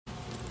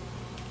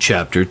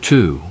Chapter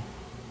 2.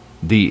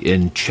 The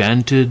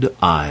Enchanted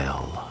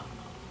Isle.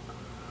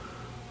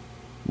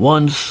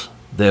 Once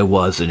there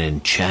was an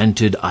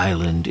enchanted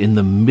island in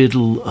the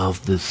middle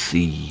of the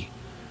sea.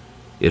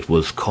 It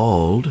was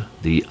called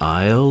the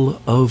Isle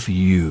of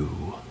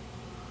Yew,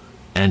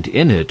 and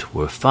in it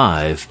were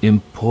 5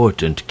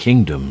 important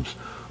kingdoms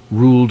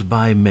ruled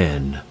by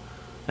men,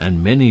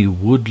 and many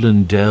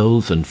woodland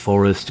dells and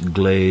forest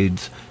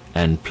glades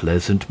and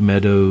pleasant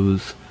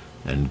meadows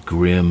and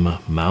grim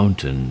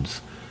mountains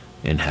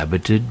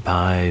inhabited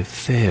by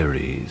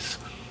fairies.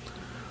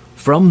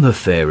 From the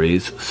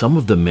fairies, some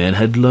of the men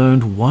had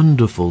learned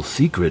wonderful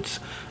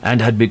secrets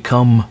and had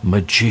become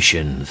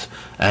magicians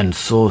and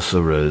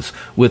sorcerers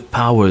with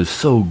powers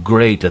so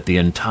great that the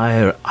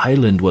entire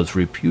island was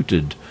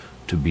reputed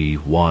to be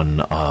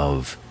one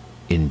of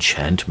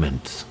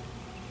enchantments.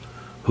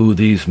 Who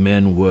these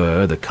men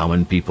were, the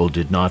common people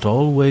did not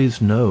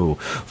always know,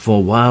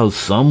 for while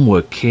some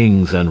were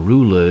kings and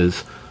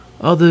rulers,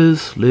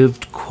 others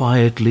lived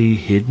quietly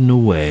hidden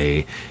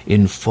away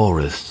in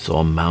forests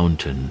or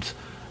mountains,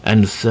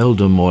 and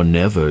seldom or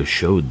never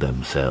showed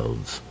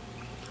themselves.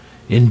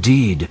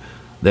 Indeed,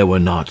 there were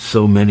not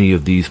so many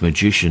of these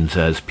magicians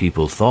as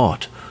people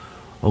thought,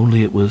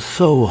 only it was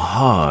so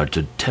hard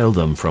to tell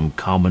them from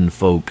common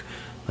folk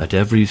that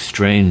every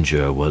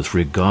stranger was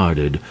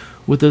regarded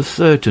with a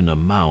certain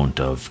amount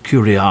of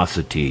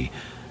curiosity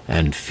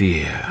and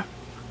fear.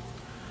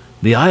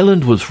 The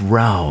island was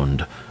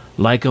round,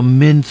 like a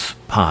mince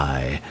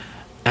pie,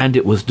 and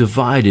it was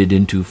divided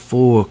into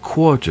 4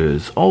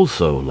 quarters,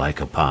 also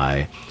like a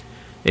pie,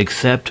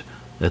 except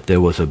that there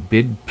was a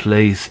big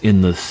place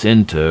in the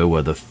center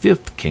where the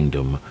 5th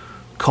kingdom,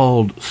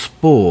 called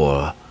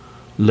Spore,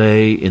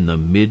 lay in the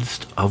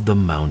midst of the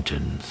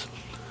mountains.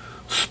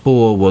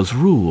 Spore was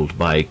ruled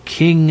by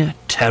King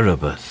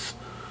Terribus,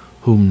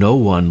 whom no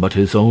one but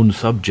his own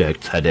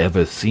subjects had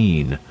ever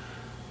seen,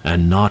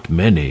 and not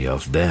many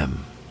of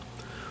them.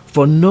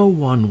 For no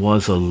one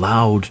was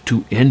allowed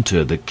to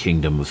enter the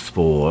kingdom of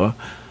Spore,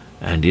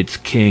 and its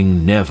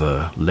king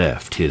never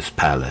left his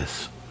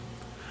palace.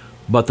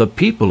 But the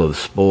people of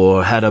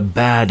Spore had a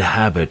bad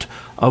habit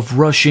of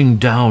rushing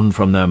down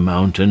from their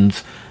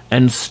mountains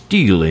and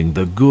stealing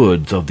the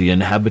goods of the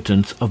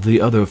inhabitants of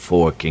the other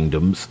 4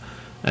 kingdoms,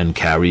 and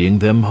carrying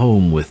them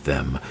home with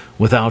them,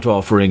 without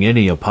offering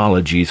any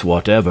apologies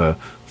whatever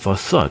for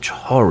such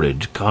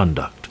horrid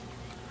conduct.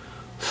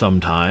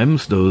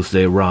 Sometimes those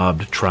they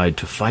robbed tried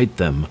to fight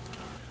them,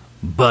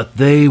 but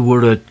they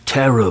were a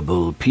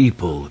terrible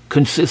people,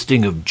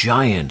 consisting of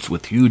giants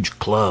with huge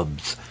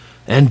clubs,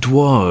 and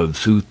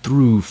dwarves who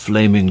threw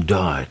flaming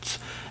darts,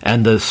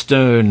 and the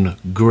stern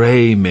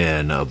gray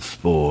men of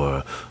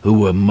Spore, who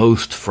were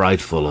most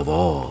frightful of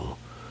all.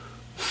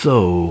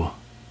 So,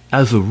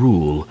 as a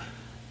rule,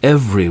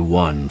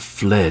 everyone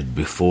fled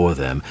before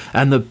them,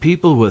 and the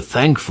people were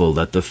thankful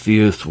that the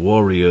fierce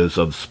warriors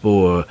of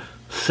Spore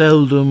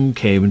seldom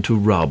came to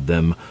rob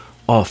them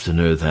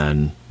oftener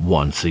than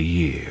once a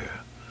year.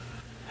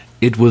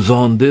 It was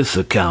on this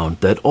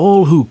account that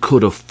all who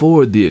could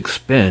afford the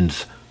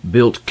expense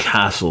built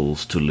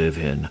castles to live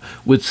in,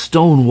 with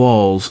stone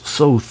walls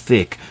so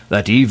thick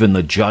that even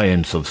the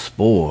giants of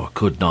Spore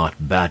could not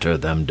batter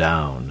them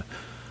down.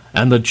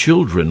 And the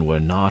children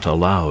were not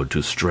allowed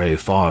to stray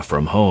far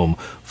from home,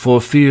 for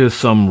fear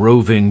some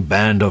roving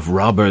band of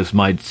robbers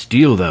might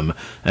steal them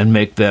and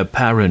make their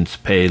parents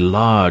pay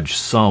large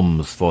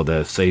sums for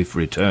their safe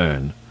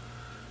return.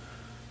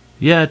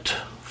 Yet,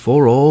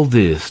 for all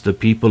this, the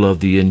people of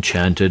the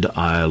Enchanted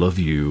Isle of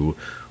Yew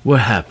were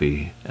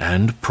happy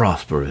and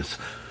prosperous.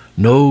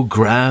 No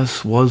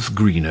grass was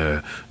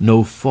greener,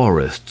 no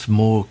forests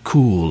more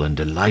cool and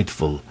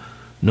delightful,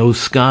 no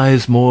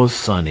skies more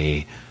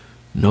sunny,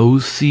 no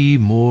sea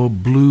more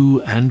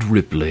blue and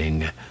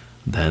rippling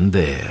than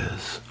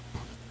theirs.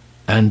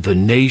 And the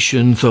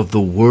nations of the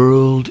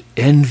world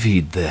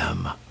envied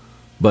them,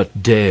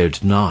 but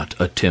dared not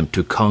attempt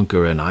to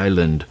conquer an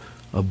island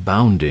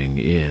abounding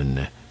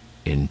in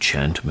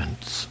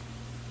enchantments.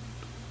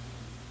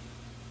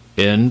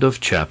 End of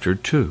Chapter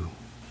 2.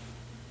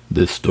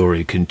 This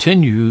story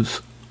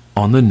continues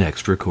on the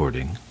next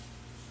recording.